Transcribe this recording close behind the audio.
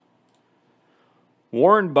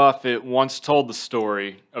Warren Buffett once told the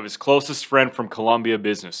story of his closest friend from Columbia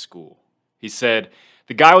Business School. He said,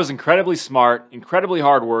 the guy was incredibly smart, incredibly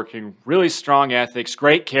hardworking, really strong ethics,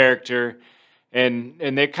 great character, and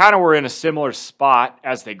they kind of were in a similar spot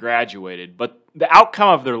as they graduated. But the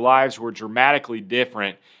outcome of their lives were dramatically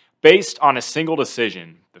different based on a single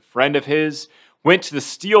decision. The friend of his went to the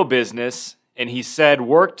steel business and he said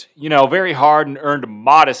worked, very hard and earned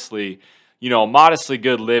modestly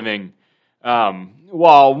good living.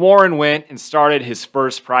 While Warren went and started his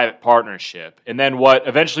first private partnership, and then what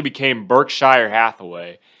eventually became Berkshire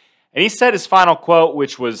Hathaway. And he said his final quote,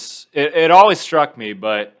 which was, it always struck me,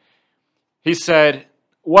 but he said,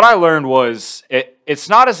 what I learned was, it's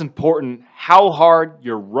not as important how hard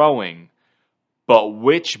you're rowing, but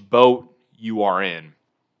which boat you are in.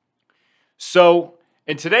 So,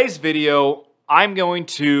 in today's video, I'm going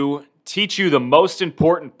to teach you the most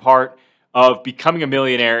important part of becoming a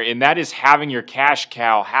millionaire, and that is having your cash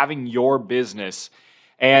cow, having your business.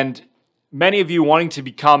 And many of you wanting to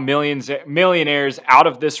become millionaires out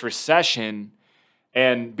of this recession,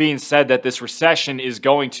 and being said that this recession is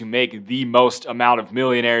going to make the most amount of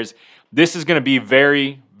millionaires. This is going to be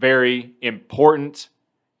very, very important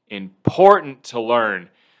to learn.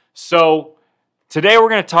 So today we're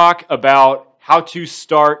going to talk about how to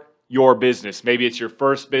start your business. Maybe it's your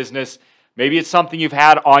first business. Maybe it's something you've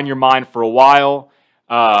had on your mind for a while.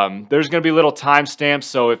 There's going to be little timestamps,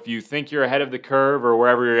 so if you think you're ahead of the curve or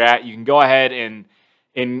wherever you're at, you can go ahead and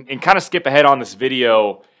kind of skip ahead on this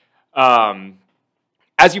video.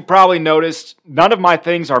 As you probably noticed, none of my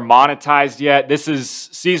things are monetized yet. This is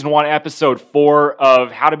Season 1, Episode 4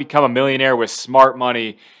 of How to Become a Millionaire with Smart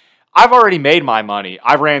Money. I've already made my money.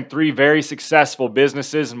 I've ran 3 very successful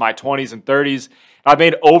businesses in my 20s and 30s. I've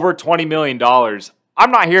made over $20 million.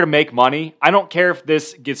 I'm not here to make money. I don't care if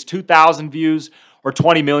this gets 2,000 views or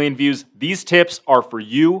 20 million views. These tips are for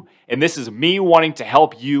you, and this is me wanting to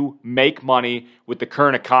help you make money with the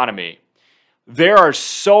current economy. There are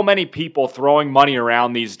so many people throwing money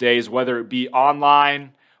around these days, whether it be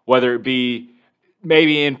online, whether it be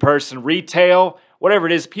maybe in person retail, whatever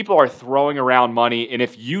it is, people are throwing around money, and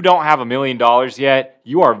if you don't have $1 million yet,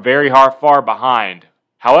 you are very far behind.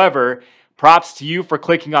 However, props to you for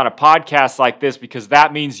clicking on a podcast like this because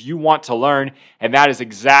that means you want to learn, and that is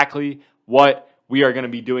exactly what we are going to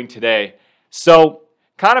be doing today. So,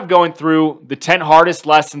 kind of going through the 10 hardest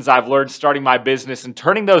lessons I've learned starting my business and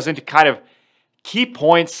turning those into kind of key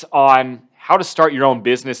points on how to start your own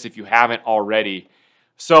business if you haven't already.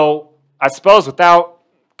 So, I suppose without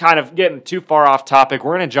kind of getting too far off topic,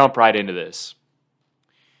 we're going to jump right into this.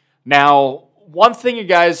 Now, one thing you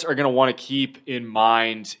guys are going to want to keep in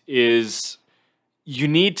mind is you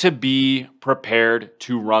need to be prepared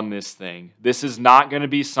to run this thing. This is not going to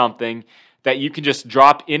be something that you can just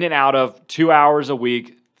drop in and out of 2 hours a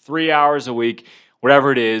week, 3 hours a week,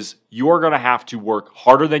 whatever it is. You're going to have to work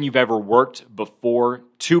harder than you've ever worked before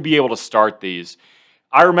to be able to start these.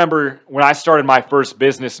 I remember when I started my first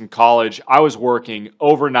business in college, I was working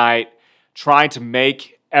overnight, trying to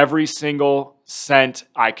make every single cent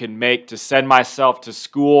I could make to send myself to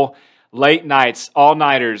school, late nights,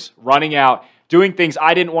 all-nighters, running out, doing things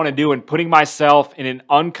I didn't want to do and putting myself in an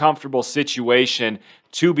uncomfortable situation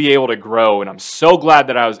to be able to grow. And I'm so glad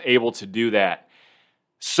that I was able to do that.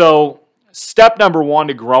 So, step number 1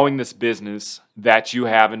 to growing this business that you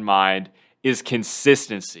have in mind is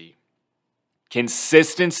consistency.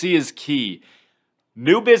 Consistency is key.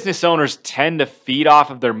 New business owners tend to feed off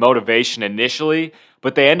of their motivation initially,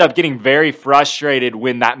 but they end up getting very frustrated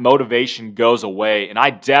when that motivation goes away. And I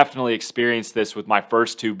definitely experienced this with my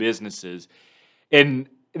first 2 businesses. And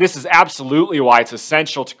this is absolutely why it's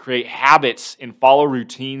essential to create habits and follow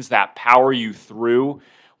routines that power you through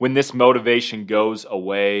when this motivation goes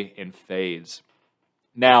away and fades.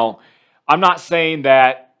 Now, I'm not saying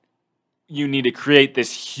that you need to create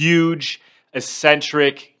this huge,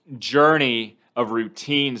 eccentric journey of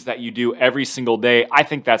routines that you do every single day. I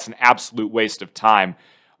think that's an absolute waste of time.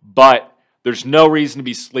 But there's no reason to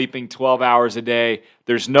be sleeping 12 hours a day.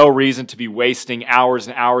 There's no reason to be wasting hours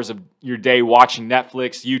and hours of your day watching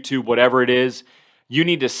Netflix, YouTube, whatever it is. You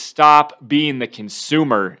need to stop being the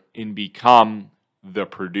consumer and become the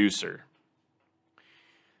producer.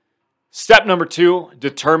 Step number 2,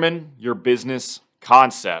 determine your business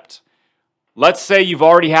concept. Let's say you've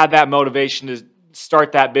already had that motivation to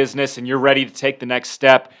start that business and you're ready to take the next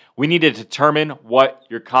step. We need to determine what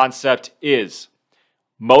your concept is.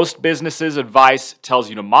 Most businesses' advice tells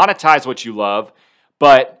you to monetize what you love,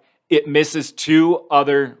 but it misses 2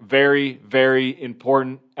 other very, very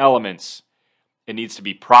important elements. It needs to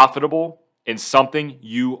be profitable and something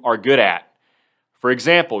you are good at. For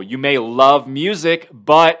example, you may love music,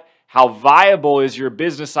 but how viable is your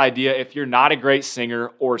business idea if you're not a great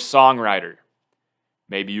singer or songwriter?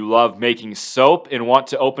 Maybe you love making soap and want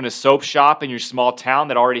to open a soap shop in your small town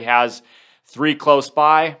that already has 3 close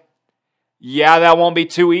by. Yeah, that won't be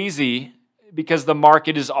too easy because the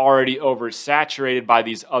market is already oversaturated by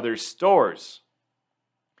these other stores.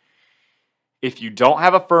 If you don't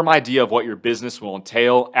have a firm idea of what your business will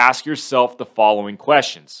entail, ask yourself the following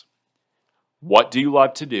questions. What do you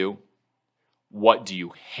love to do? What do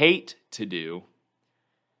you hate to do?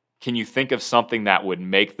 Can you think of something that would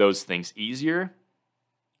make those things easier?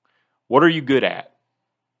 What are you good at?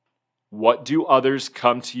 What do others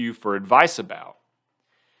come to you for advice about?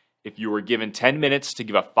 If you were given 10 minutes to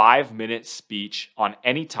give a 5-minute speech on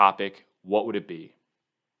any topic, what would it be?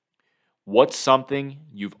 What's something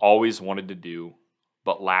you've always wanted to do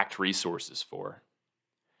but lacked resources for?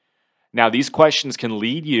 Now, these questions can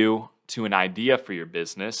lead you to an idea for your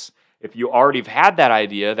business. If you already have had that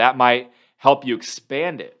idea, that might help you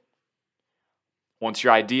expand it. Once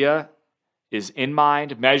your idea is in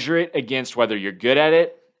mind, measure it against whether you're good at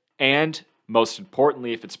it and, most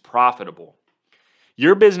importantly, if it's profitable.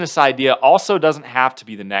 Your business idea also doesn't have to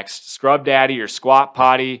be the next Scrub Daddy or Squat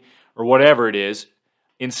Potty or whatever it is.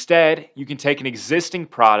 Instead, you can take an existing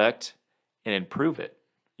product and improve it.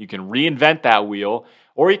 You can reinvent that wheel,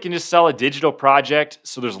 or you can just sell a digital project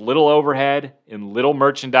so there's little overhead and little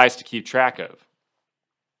merchandise to keep track of.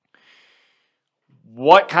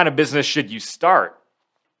 What kind of business should you start?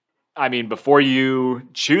 I mean, before you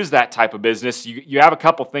choose that type of business, you have a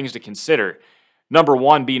couple things to consider. Number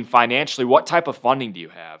one, being financially, what type of funding do you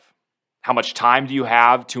have? How much time do you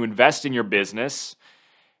have to invest in your business?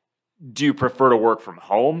 Do you prefer to work from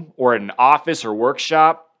home or in an office or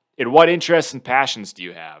workshop? And what interests and passions do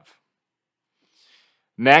you have?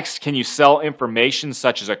 Next, can you sell information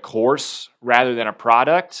such as a course rather than a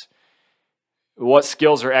product? What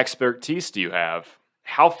skills or expertise do you have?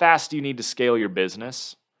 How fast do you need to scale your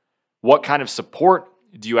business? What kind of support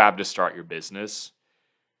do you have to start your business?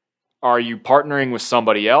 Are you partnering with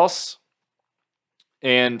somebody else?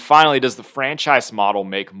 And finally, does the franchise model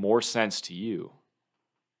make more sense to you?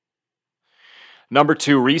 Number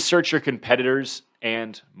 2, research your competitors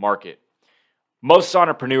and market. Most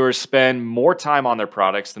entrepreneurs spend more time on their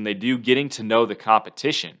products than they do getting to know the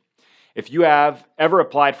competition. If you have ever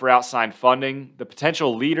applied for outside funding, the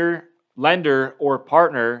potential lender, or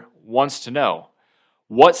partner wants to know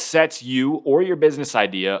what sets you or your business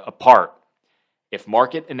idea apart. If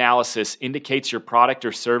market analysis indicates your product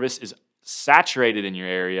or service is saturated in your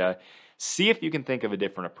area, see if you can think of a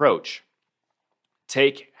different approach.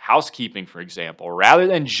 Take housekeeping, for example. Rather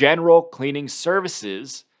than general cleaning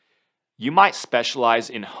services, you might specialize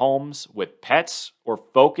in homes with pets or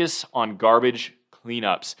focus on garbage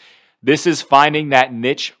cleanups. This is finding that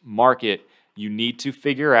niche market. You need to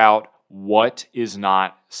figure out what is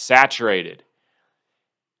not saturated.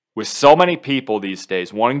 With so many people these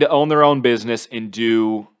days wanting to own their own business and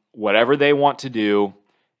do whatever they want to do,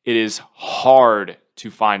 it is hard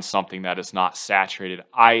to find something that is not saturated.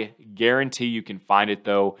 I guarantee you can find it,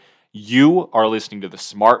 though. You are listening to the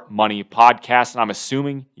Smart Money Podcast, and I'm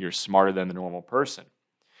assuming you're smarter than the normal person.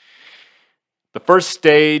 The first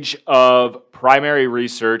stage of primary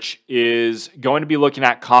research is going to be looking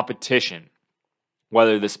at competition,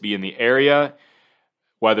 whether this be in the area,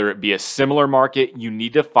 whether it be a similar market. You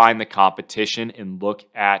need to find the competition and look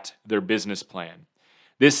at their business plan.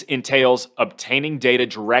 This entails obtaining data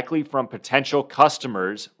directly from potential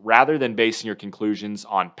customers rather than basing your conclusions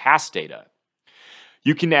on past data.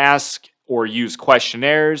 You can ask or use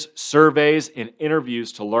questionnaires, surveys, and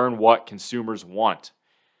interviews to learn what consumers want.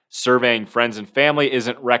 Surveying friends and family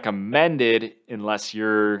isn't recommended unless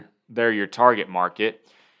they're your target market,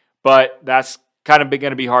 but that's kind of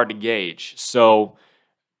going to be hard to gauge. So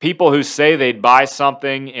people who say they'd buy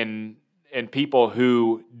something and people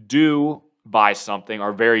who do buy something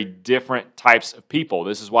are very different types of people.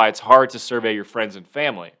 This is why it's hard to survey your friends and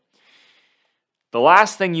family. The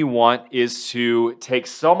last thing you want is to take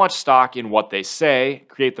so much stock in what they say,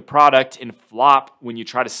 create the product, and flop when you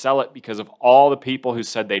try to sell it because of all the people who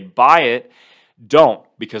said they'd buy it don't,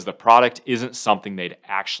 because the product isn't something they'd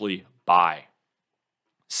actually buy.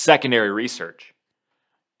 Secondary research.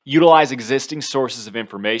 Utilize existing sources of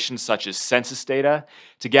information such as census data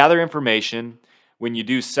to gather information when you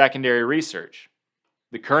do secondary research.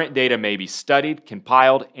 The current data may be studied,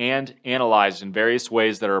 compiled, and analyzed in various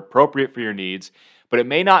ways that are appropriate for your needs, but it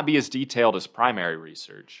may not be as detailed as primary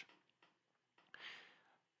research.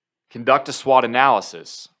 Conduct a SWOT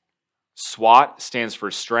analysis. SWOT stands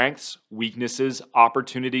for strengths, weaknesses,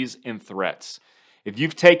 opportunities, and threats. If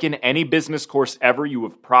you've taken any business course ever, you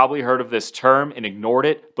have probably heard of this term and ignored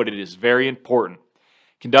it, but it is very important.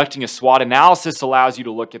 Conducting a SWOT analysis allows you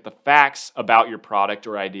to look at the facts about your product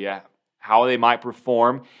or idea, how they might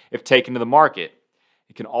perform if taken to the market.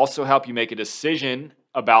 It can also help you make a decision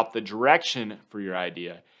about the direction for your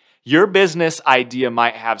idea. Your business idea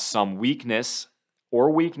might have some weakness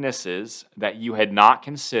or weaknesses that you had not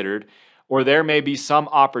considered, or there may be some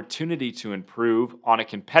opportunity to improve on a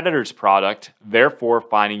competitor's product, therefore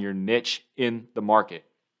finding your niche in the market.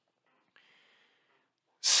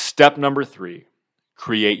 Step number 3,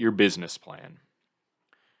 create your business plan.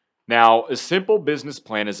 Now, a simple business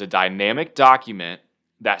plan is a dynamic document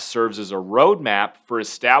that serves as a roadmap for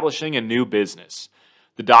establishing a new business.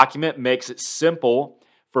 The document makes it simple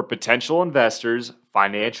for potential investors,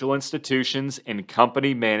 financial institutions, and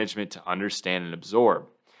company management to understand and absorb.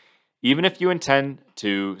 Even if you intend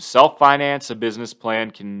to self-finance, a business plan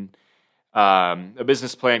can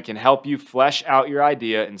help you flesh out your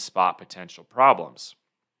idea and spot potential problems.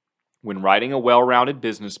 When writing a well-rounded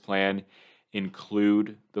business plan,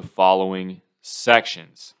 include the following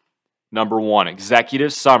sections. Number 1,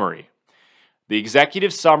 executive summary. The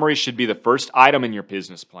executive summary should be the first item in your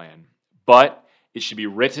business plan, but it should be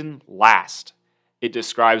written last. It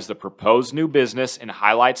describes the proposed new business and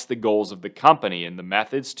highlights the goals of the company and the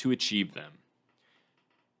methods to achieve them.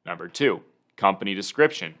 Number 2, company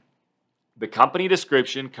description. The company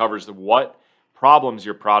description covers what problems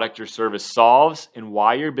your product or service solves and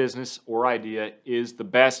why your business or idea is the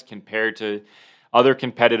best compared to other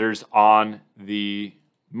competitors on the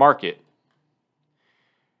market.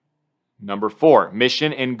 Number 4,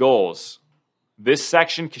 mission and goals. This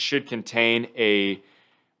section should contain a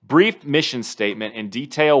brief mission statement and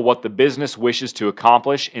detail what the business wishes to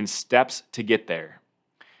accomplish and steps to get there.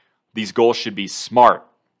 These goals should be SMART,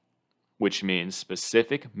 which means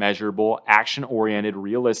specific, measurable, action-oriented,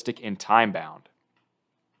 realistic, and time-bound.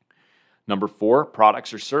 Number 4,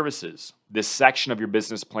 products or services. This section of your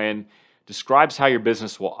business plan describes how your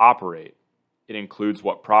business will operate. It includes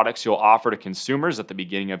what products you'll offer to consumers at the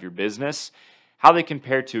beginning of your business, how they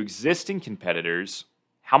compare to existing competitors,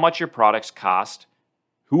 how much your products cost,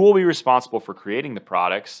 who will be responsible for creating the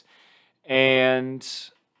products, and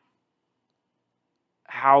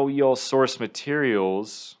how you'll source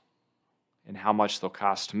materials and how much they'll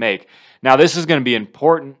cost to make. Now, this is going to be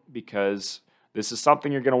important because this is something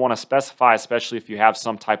you're going to want to specify, especially if you have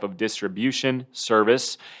some type of distribution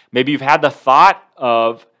service. Maybe you've had the thought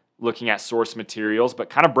of looking at source materials, but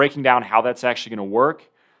kind of breaking down how that's actually going to work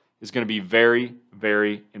is going to be very,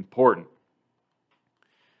 very important.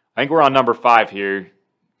 I think we're on number 5 here,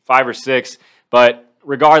 5 or 6, but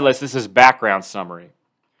regardless, this is background summary.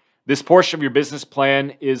 This portion of your business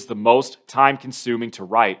plan is the most time-consuming to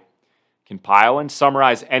write. Compile and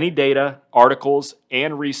summarize any data, articles,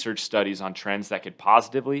 and research studies on trends that could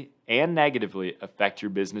positively and negatively affect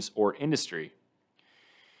your business or industry.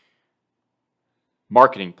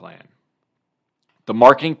 Marketing plan. The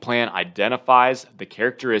marketing plan identifies the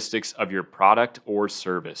characteristics of your product or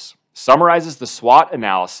service, summarizes the SWOT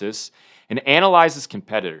analysis, and analyzes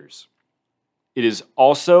competitors. It is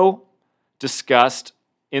also discussed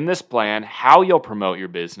in this plan how you'll promote your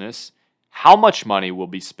business, how much money will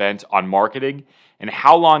be spent on marketing, and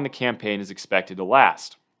how long the campaign is expected to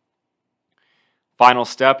last. Final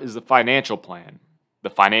step is the financial plan. The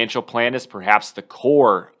financial plan is perhaps the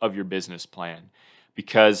core of your business plan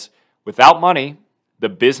because without money, the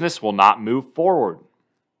business will not move forward.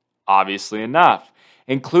 Obviously enough,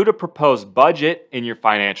 include a proposed budget in your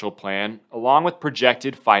financial plan along with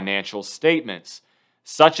projected financial statements,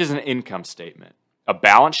 such as an income statement, a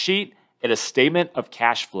balance sheet, and a statement of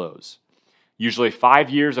cash flows. Usually 5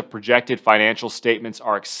 years of projected financial statements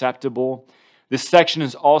are acceptable. This section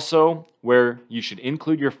is also where you should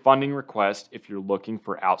include your funding request if you're looking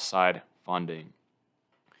for outside funding.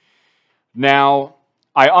 Now,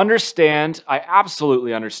 I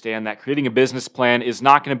absolutely understand that creating a business plan is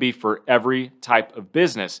not going to be for every type of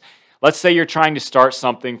business. Let's say you're trying to start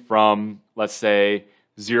something from, let's say,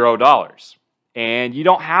 $0, and you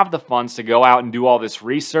don't have the funds to go out and do all this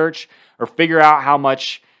research or figure out how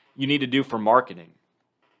much you need to do for marketing.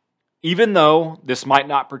 Even though this might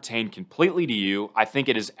not pertain completely to you, I think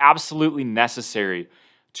it is absolutely necessary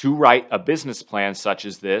to write a business plan such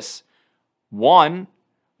as this. One,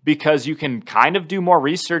 because you can kind of do more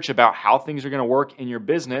research about how things are going to work in your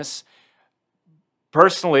business.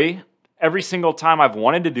 Personally, every single time I've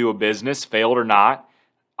wanted to do a business, failed or not,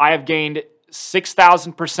 I have gained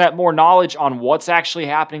 6,000% more knowledge on what's actually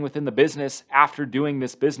happening within the business after doing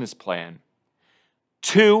this business plan.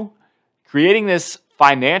 2, creating this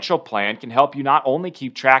financial plan can help you not only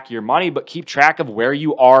keep track of your money, but keep track of where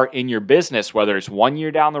you are in your business, whether it's 1 year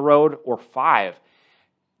down the road or 5.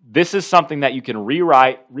 This is something that you can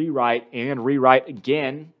rewrite, and rewrite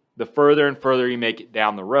again the further and further you make it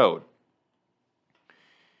down the road.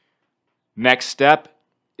 Next step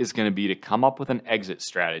is going to be to come up with an exit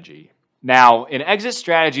strategy. Now, an exit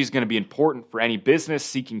strategy is going to be important for any business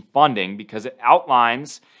seeking funding because it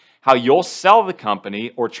outlines how you'll sell the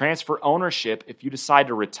company or transfer ownership if you decide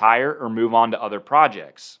to retire or move on to other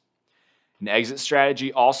projects. An exit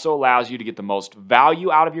strategy also allows you to get the most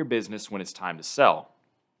value out of your business when it's time to sell.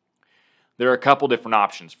 There are a couple different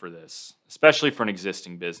options for this, especially for an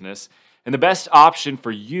existing business, and the best option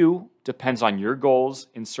for you depends on your goals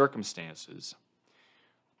and circumstances.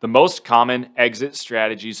 The most common exit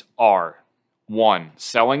strategies are 1.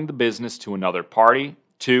 Selling the business to another party.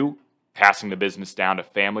 2. Passing the business down to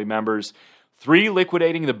family members. 3.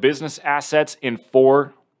 Liquidating the business assets. And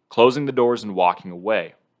 4. Closing the doors and walking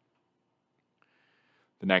away.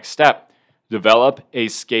 The next step, develop a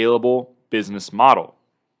scalable business model.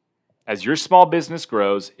 As your small business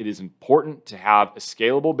grows, it is important to have a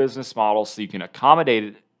scalable business model so you can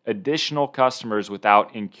accommodate additional customers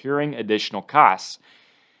without incurring additional costs.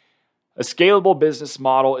 A scalable business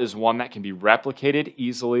model is one that can be replicated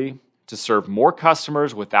easily to serve more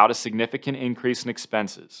customers without a significant increase in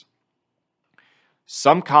expenses.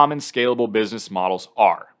 Some common scalable business models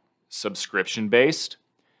are subscription-based,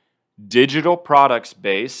 digital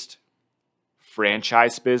products-based,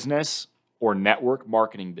 franchise business, or network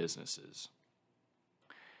marketing businesses.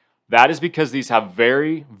 That is because these have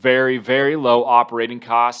very, very, very low operating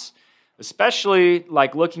costs, especially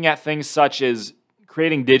like looking at things such as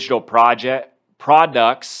creating digital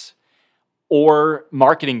products or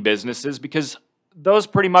marketing businesses, because those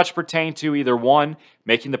pretty much pertain to either 1,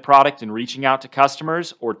 making the product and reaching out to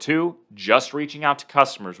customers, or 2, just reaching out to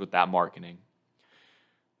customers with that marketing.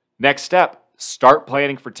 Next step, start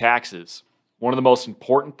planning for taxes. One of the most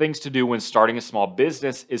important things to do when starting a small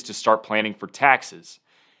business is to start planning for taxes.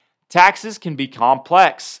 Taxes can be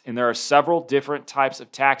complex, and there are several different types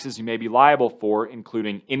of taxes you may be liable for,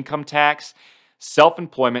 including income tax,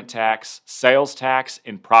 self-employment tax, sales tax,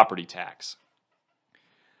 and property tax.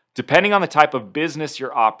 Depending on the type of business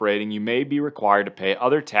you're operating, you may be required to pay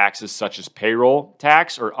other taxes such as payroll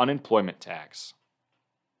tax or unemployment tax.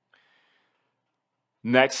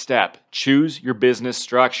 Next step, choose your business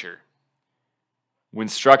structure. When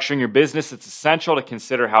structuring your business, it's essential to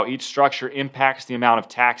consider how each structure impacts the amount of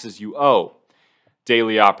taxes you owe,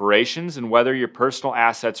 daily operations, and whether your personal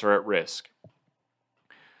assets are at risk.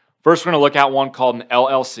 First, we're going to look at one called an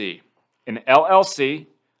LLC. An LLC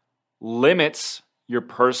limits your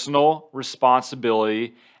personal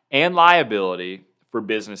responsibility and liability for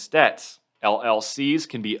business debts. LLCs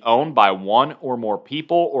can be owned by 1 or more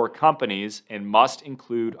people or companies and must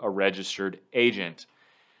include a registered agent.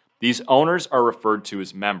 These owners are referred to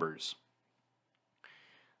as members.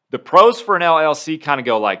 The pros for an LLC kind of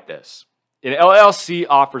go like this. An LLC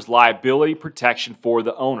offers liability protection for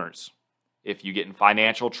the owners. If you get in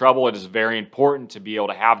financial trouble, it is very important to be able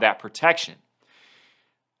to have that protection.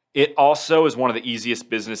 It also is one of the easiest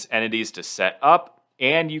business entities to set up,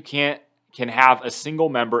 and you can have a single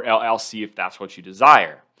member LLC if that's what you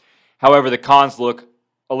desire. However, the cons look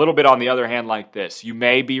a little bit on the other hand like this. You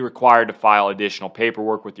may be required to file additional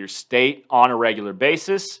paperwork with your state on a regular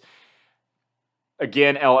basis.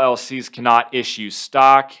 Again, LLCs cannot issue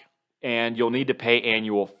stock, and you'll need to pay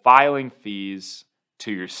annual filing fees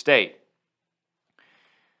to your state.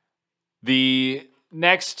 The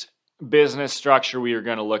next business structure we are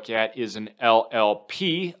going to look at is an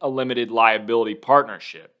LLP, a limited liability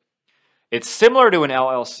partnership. It's similar to an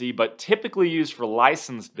LLC, but typically used for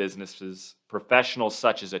licensed businesses, professionals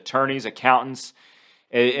such as attorneys, accountants,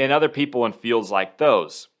 and other people in fields like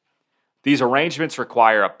those. These arrangements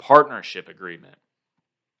require a partnership agreement.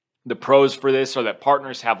 The pros for this are that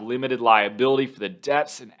partners have limited liability for the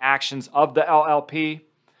debts and actions of the LLP.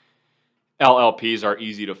 LLPs are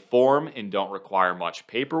easy to form and don't require much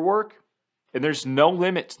paperwork, and there's no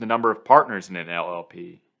limit to the number of partners in an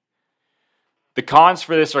LLP. The cons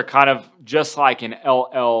for this are kind of just like an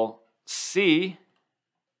LLC.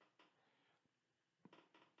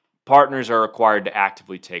 Partners are required to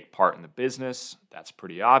actively take part in the business. That's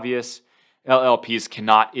pretty obvious. LLPs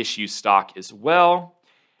cannot issue stock as well.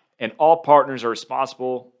 And all partners are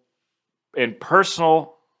responsible and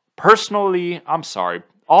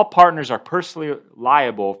all partners are personally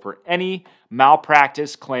liable for any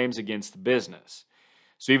malpractice claims against the business.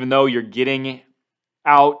 So even though you're getting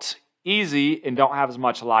out easy and don't have as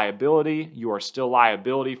much liability, you are still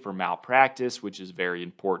liability for malpractice, which is very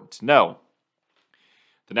important to know.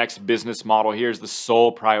 The next business model here is the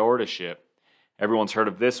sole proprietorship. Everyone's heard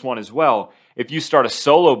of this one as well. If you start a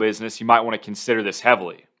solo business, you might want to consider this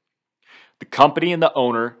heavily. The company and the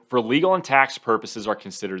owner, for legal and tax purposes, are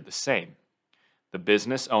considered the same. The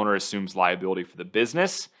business owner assumes liability for the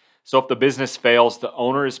business. So if the business fails, the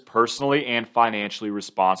owner is personally and financially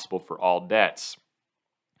responsible for all debts.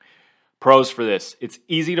 Pros for this: it's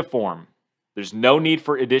easy to form. There's no need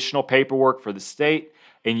for additional paperwork for the state,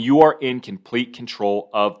 and you are in complete control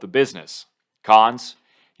of the business. Cons: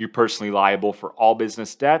 you're personally liable for all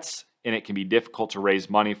business debts, and it can be difficult to raise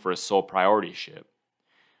money for a sole proprietorship.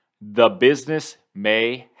 The business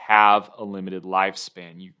may have a limited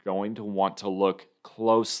lifespan. You're going to want to look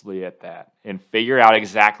closely at that and figure out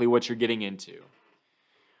exactly what you're getting into.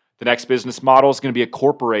 The next business model is going to be a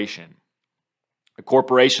corporation. A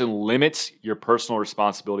corporation limits your personal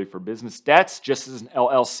responsibility for business debts just as an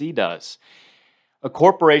LLC does. A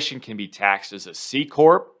corporation can be taxed as a C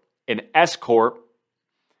Corp, an S Corp.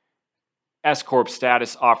 S Corp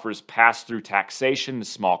status offers pass-through taxation to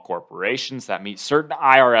small corporations that meet certain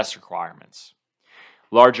IRS requirements.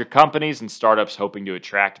 Larger companies and startups hoping to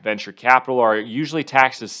attract venture capital are usually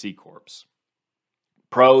taxed as C Corps.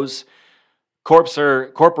 Pros: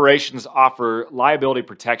 corporations offer liability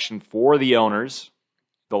protection for the owners.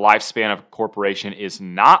 The lifespan of a corporation is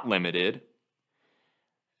not limited.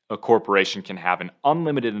 A corporation can have an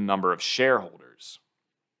unlimited number of shareholders.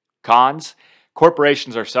 Cons: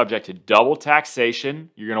 corporations are subject to double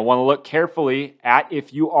taxation. You're going to want to look carefully at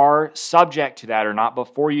if you are subject to that or not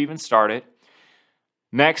before you even start it.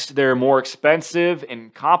 Next, they're more expensive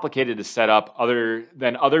and complicated to set up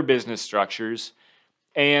than other business structures,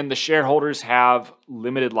 and the shareholders have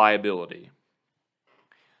limited liability.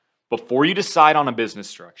 Before you decide on a business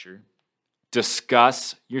structure,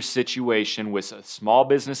 discuss your situation with a small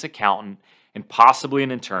business accountant and possibly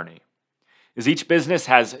an attorney, as each business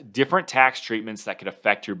has different tax treatments that could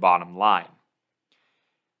affect your bottom line.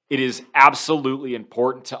 It is absolutely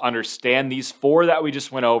important to understand these 4 that we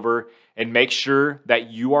just went over and make sure that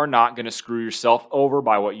you are not going to screw yourself over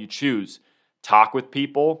by what you choose. Talk with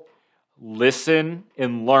people, listen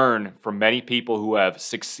and learn from many people who have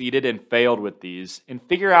succeeded and failed with these, and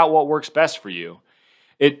figure out what works best for you.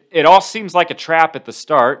 It all seems like a trap at the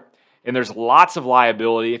start, and there's lots of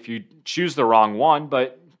liability if you choose the wrong one,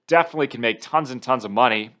 but definitely can make tons and tons of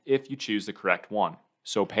money if you choose the correct one.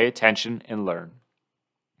 So pay attention and learn.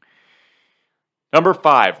 Number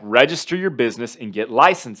 5, register your business and get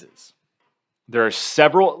licenses. There are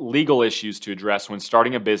several legal issues to address when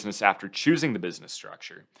starting a business after choosing the business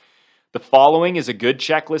structure. The following is a good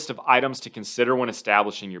checklist of items to consider when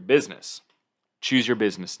establishing your business. Choose your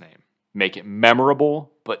business name. Make it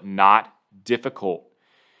memorable, but not difficult.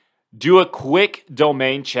 Do a quick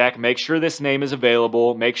domain check. Make sure this name is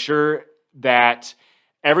available. Make sure that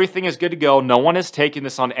everything is good to go. No one has taken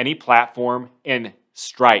this on any platform. And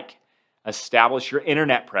strike. Establish your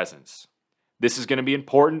internet presence. This is going to be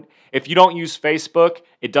important. If you don't use Facebook,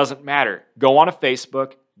 it doesn't matter. Go on to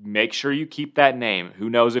Facebook. Make sure you keep that name. Who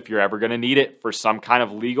knows if you're ever going to need it for some kind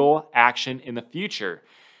of legal action in the future.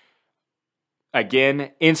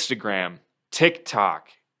 Again, Instagram, TikTok,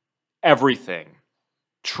 everything.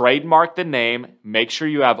 Trademark the name. Make sure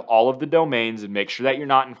you have all of the domains and make sure that you're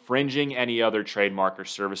not infringing any other trademark or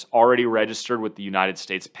service already registered with the United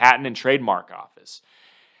States Patent and Trademark Office.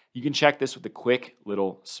 You can check this with a quick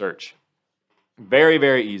little search. Very,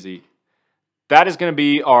 very easy. That is going to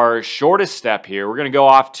be our shortest step here. We're going to go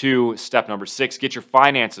off to step number 6, get your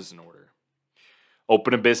finances in order.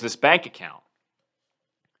 Open a business bank account.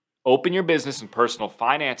 Open your business and personal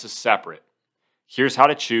finances separate. Here's how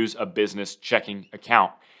to choose a business checking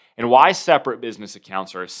account and why separate business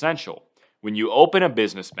accounts are essential. When you open a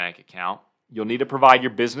business bank account, you'll need to provide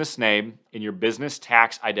your business name and your business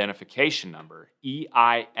tax identification number.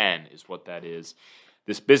 EIN is what that is.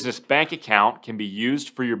 This business bank account can be used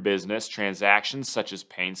for your business transactions such as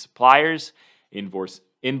paying suppliers,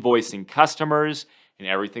 invoicing customers, and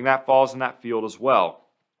everything that falls in that field as well.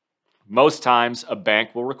 Most times, a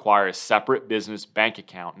bank will require a separate business bank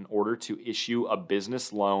account in order to issue a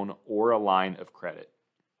business loan or a line of credit.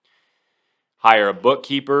 Hire a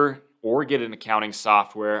bookkeeper or get an accounting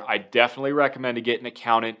software. I definitely recommend to get an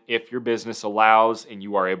accountant if your business allows and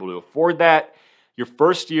you are able to afford that. Your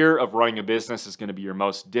first year of running a business is going to be your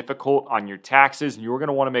most difficult on your taxes, and you're going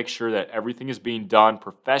to want to make sure that everything is being done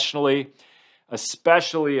professionally,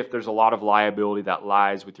 especially if there's a lot of liability that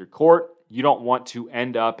lies with your court. You don't want to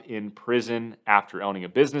end up in prison after owning a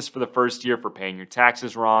business for the first year for paying your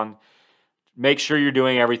taxes wrong. Make sure you're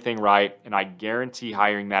doing everything right, and I guarantee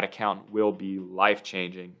hiring that accountant will be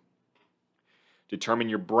life-changing. Determine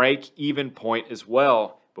your break-even point as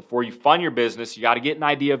well. before you fund your business, you got to get an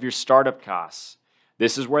idea of your startup costs.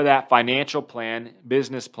 This is where that financial plan,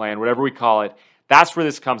 business plan, whatever we call it, that's where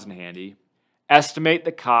this comes in handy. Estimate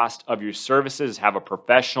the cost of your services. Have a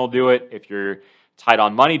professional do it. If you're tight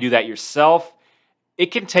on money, do that yourself. It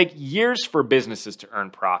can take years for businesses to earn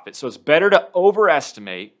profit. So it's better to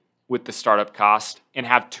overestimate with the startup cost and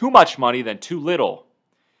have too much money than too little.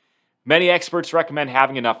 Many experts recommend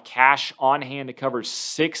having enough cash on hand to cover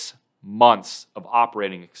 6 months of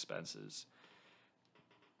operating expenses.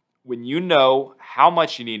 When you know how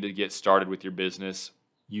much you need to get started with your business,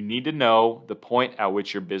 you need to know the point at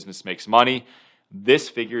which your business makes money. This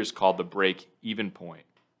figure is called the break-even point.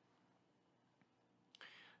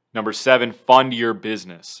 Number 7, fund your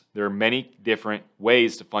business. There are many different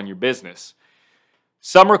ways to fund your business.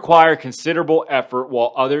 Some require considerable effort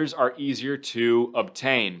while others are easier to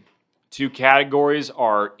obtain. 2 categories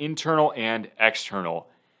are internal and external.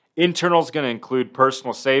 Internal is going to include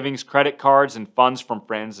personal savings, credit cards, and funds from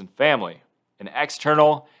friends and family. And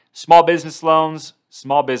external, small business loans,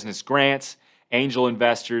 small business grants, angel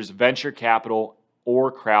investors, venture capital,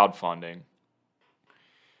 or crowdfunding.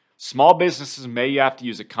 Small businesses may have to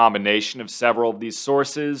use a combination of several of these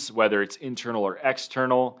sources, whether it's internal or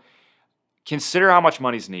external. Consider how much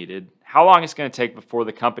money is needed, how long it's going to take before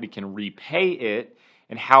the company can repay it,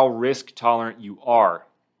 and how risk tolerant you are.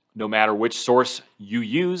 No matter which source you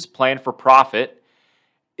use, plan for profit.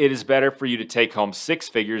 It is better for you to take home 6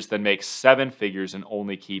 figures than make 7 figures and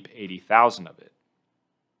only keep 80,000 of it.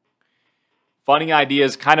 Funding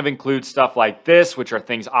ideas kind of include stuff like this, which are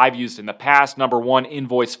things I've used in the past. Number 1,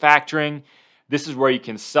 invoice factoring. This is where you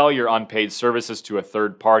can sell your unpaid services to a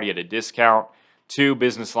third party at a discount. 2,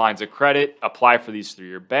 business lines of credit. Apply for these through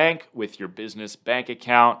your bank with your business bank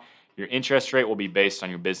account. Your interest rate will be based on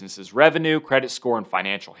your business's revenue, credit score, and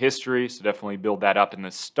financial history. So definitely build that up in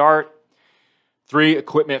the start. 3,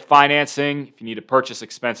 equipment financing. If you need to purchase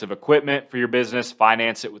expensive equipment for your business,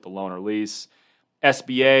 finance it with a loan or lease.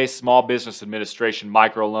 SBA, Small Business Administration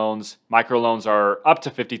microloans. Microloans are up to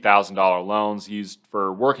 $50,000 loans used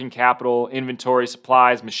for working capital, inventory,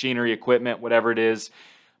 supplies, machinery, equipment, whatever it is.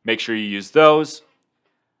 Make sure you use those.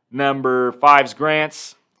 Number 5 is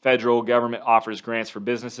grants. Federal government offers grants for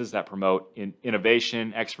businesses that promote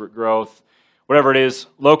innovation, expert growth, whatever it is,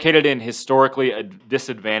 located in historically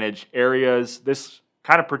disadvantaged areas. This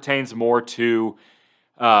kind of pertains more to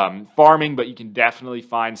farming, but you can definitely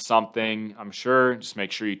find something, I'm sure. Just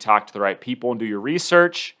make sure you talk to the right people and do your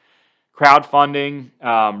research. Crowdfunding,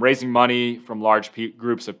 raising money from large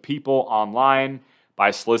groups of people online by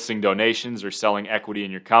soliciting donations or selling equity in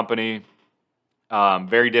your company.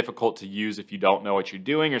 Very difficult to use if you don't know what you're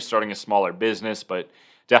doing or starting a smaller business, but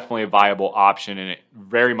definitely a viable option, and it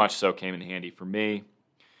very much so came in handy for me.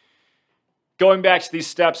 Going back to these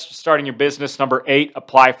steps, starting your business. Number 8,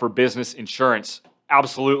 apply for business insurance.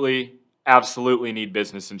 Absolutely need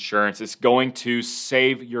business insurance. It's going to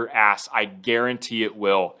save your ass. I guarantee it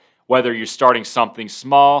will. Whether you're starting something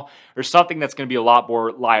small or something that's going to be a lot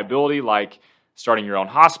more liability, like starting your own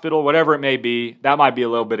hospital, whatever it may be, that might be a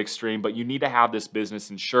little bit extreme, but you need to have this business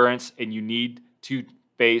insurance and you need to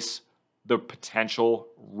face the potential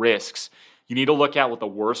risks. You need to look at what the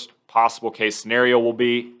worst possible case scenario will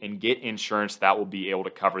be and get insurance that will be able to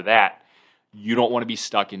cover that. You don't want to be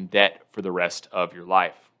stuck in debt for the rest of your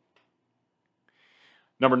life.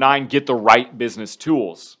 Number 9, get the right business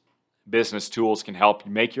tools. Business tools can help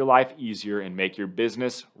you make your life easier and make your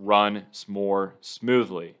business run more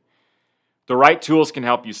smoothly. The right tools can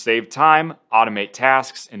help you save time, automate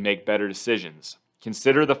tasks, and make better decisions.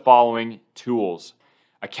 Consider the following tools: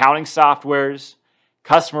 accounting softwares,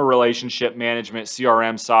 customer relationship management,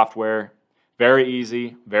 CRM software, very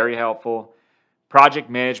easy, very helpful, project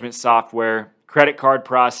management software, credit card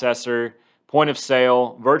processor, point of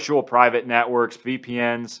sale, virtual private networks,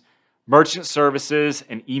 VPNs, merchant services,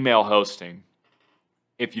 and email hosting.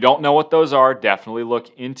 If you don't know what those are, definitely look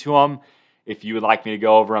into them. If you would like me to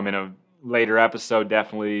go over them in a later episode,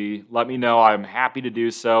 definitely let me know. I'm happy to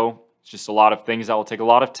do so. It's just a lot of things that will take a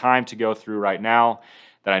lot of time to go through right now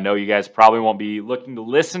that I know you guys probably won't be looking to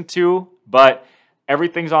listen to, but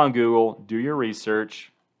everything's on Google. Do your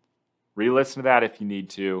research. Re-listen to that if you need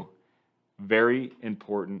to. Very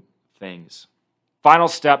important things. Final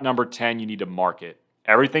step, number 10, you need to market.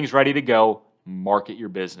 Everything's ready to go. Market your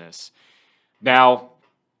business. Now,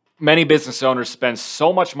 many business owners spend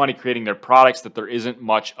so much money creating their products that there isn't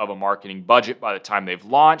much of a marketing budget by the time they've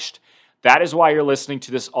launched. That is why you're listening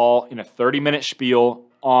to this all in a 30-minute spiel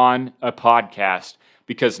on a podcast.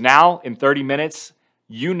 Because now, in 30 minutes,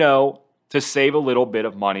 you know to save a little bit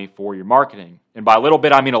of money for your marketing. And by a little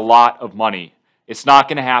bit, I mean a lot of money. It's not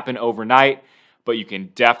going to happen overnight, but you can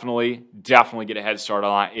definitely get a head start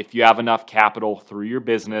on it if you have enough capital through your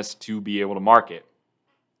business to be able to market.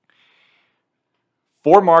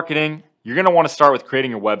 For marketing, you're going to want to start with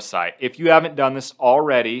creating your website. If you haven't done this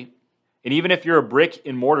already, and even if you're a brick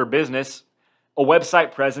and mortar business, a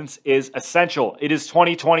website presence is essential. It is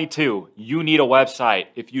 2022. You need a website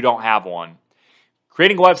if you don't have one.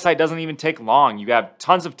 Creating a website doesn't even take long. You have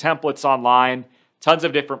tons of templates online, tons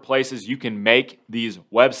of different places you can make these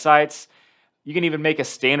websites. You can even make a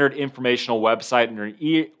standard informational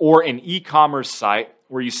website or an e-commerce site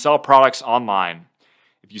where you sell products online.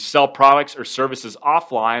 If you sell products or services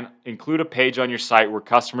offline, include a page on your site where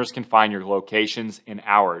customers can find your locations and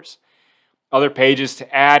hours. Other pages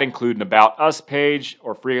to add include an About Us page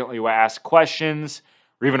or frequently asked questions,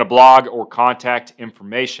 or even a blog or contact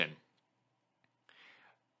information.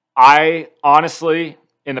 I honestly,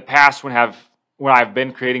 in the past, when I've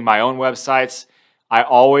been creating my own websites, I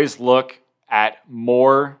always look at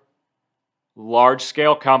more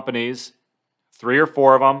large-scale companies, 3 or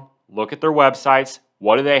 4 of them, look at their websites.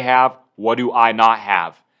 What do they have? What do I not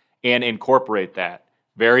have? And incorporate that.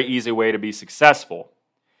 Very easy way to be successful.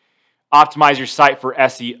 Optimize your site for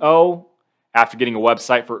SEO. After getting a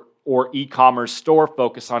website or e-commerce store,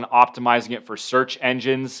 focus on optimizing it for search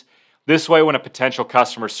engines. This way, when a potential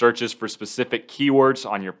customer searches for specific keywords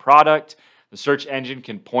on your product, the search engine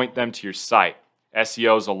can point them to your site.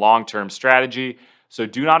 SEO is a long-term strategy, so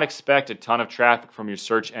do not expect a ton of traffic from your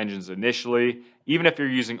search engines initially, even if you're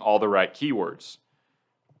using all the right keywords.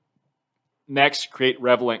 Next, create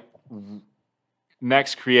relevant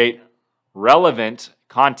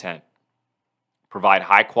content. Provide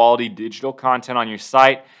high-quality digital content on your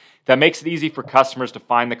site that makes it easy for customers to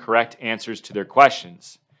find the correct answers to their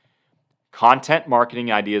questions. Content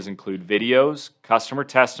marketing ideas include videos, customer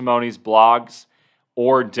testimonies, blogs,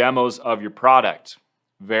 or demos of your product.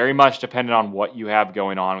 Very much dependent on what you have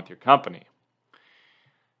going on with your company.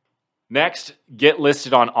 Next, get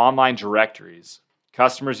listed on online directories.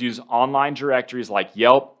 Customers use online directories like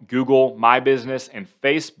Yelp, Google, My Business, and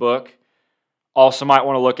Facebook. Also might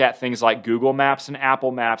want to look at things like Google Maps and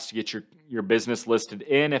Apple Maps to get your business listed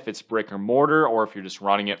in if it's brick or mortar, or if you're just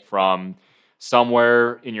running it from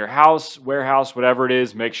somewhere in your house, warehouse, whatever it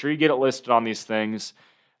is. Make sure you get it listed on these things.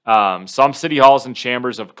 Some city halls and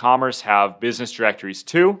chambers of commerce have business directories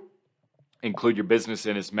too. Include your business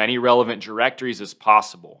in as many relevant directories as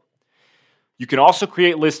possible. You can also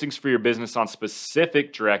create listings for your business on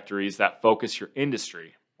specific directories that focus your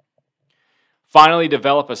industry. Finally,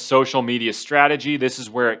 develop a social media strategy. This is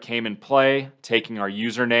where it came in play, taking our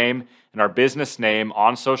username and our business name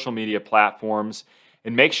on social media platforms.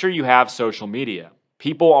 And make sure you have social media.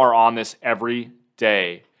 People are on this every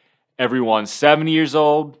day. Everyone's 70 years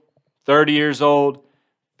old, 30 years old,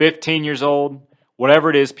 15 years old, whatever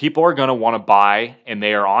it is, people are going to want to buy, and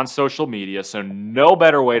they are on social media. So no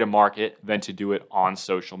better way to market than to do it on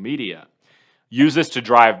social media. Use this to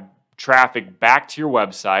drive traffic back to your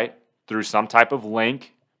website through some type of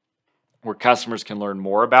link where customers can learn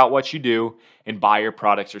more about what you do and buy your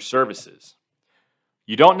products or services.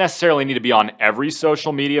 You don't necessarily need to be on every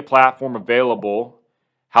social media platform available.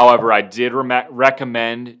 However, I did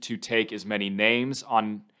recommend to take as many names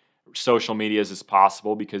on social medias as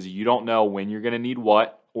possible because you don't know when you're going to need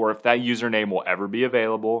what or if that username will ever be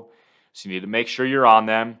available. So you need to make sure you're on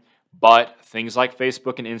them. But things like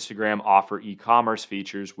Facebook and Instagram offer e-commerce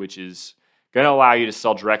features, which is going to allow you to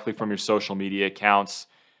sell directly from your social media accounts.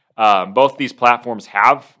 Both these platforms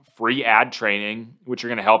have free ad training, which are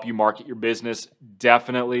going to help you market your business.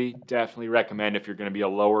 Definitely recommend if you're going to be a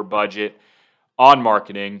lower budget on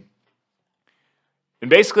marketing. And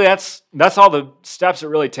basically, that's all the steps it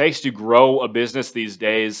really takes to grow a business these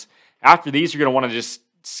days. After these, you're going to want to just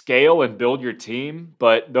scale and build your team.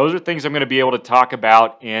 But those are things I'm going to be able to talk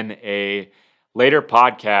about in a later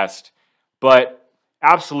podcast. But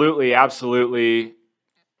absolutely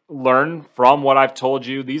learn from what I've told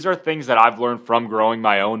you. These are things that I've learned from growing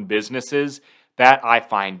my own businesses that I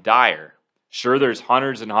find dire. Sure, there's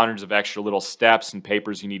hundreds and hundreds of extra little steps and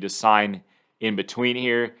papers you need to sign in between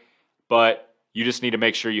here, but you just need to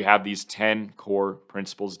make sure you have these 10 core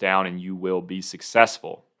principles down and you will be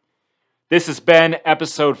successful. This has been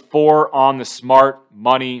episode 4 on the Smart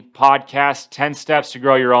Money Podcast, 10 steps to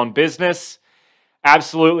grow your own business.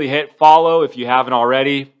 Absolutely hit follow if you haven't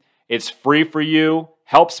already. It's free for you,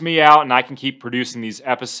 helps me out, and I can keep producing these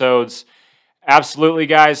episodes. Absolutely,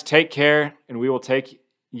 guys, take care, and we will take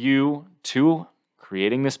you to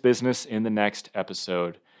creating this business in the next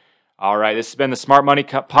episode. All right, this has been the Smart Money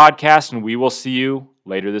Podcast, and we will see you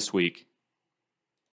later this week.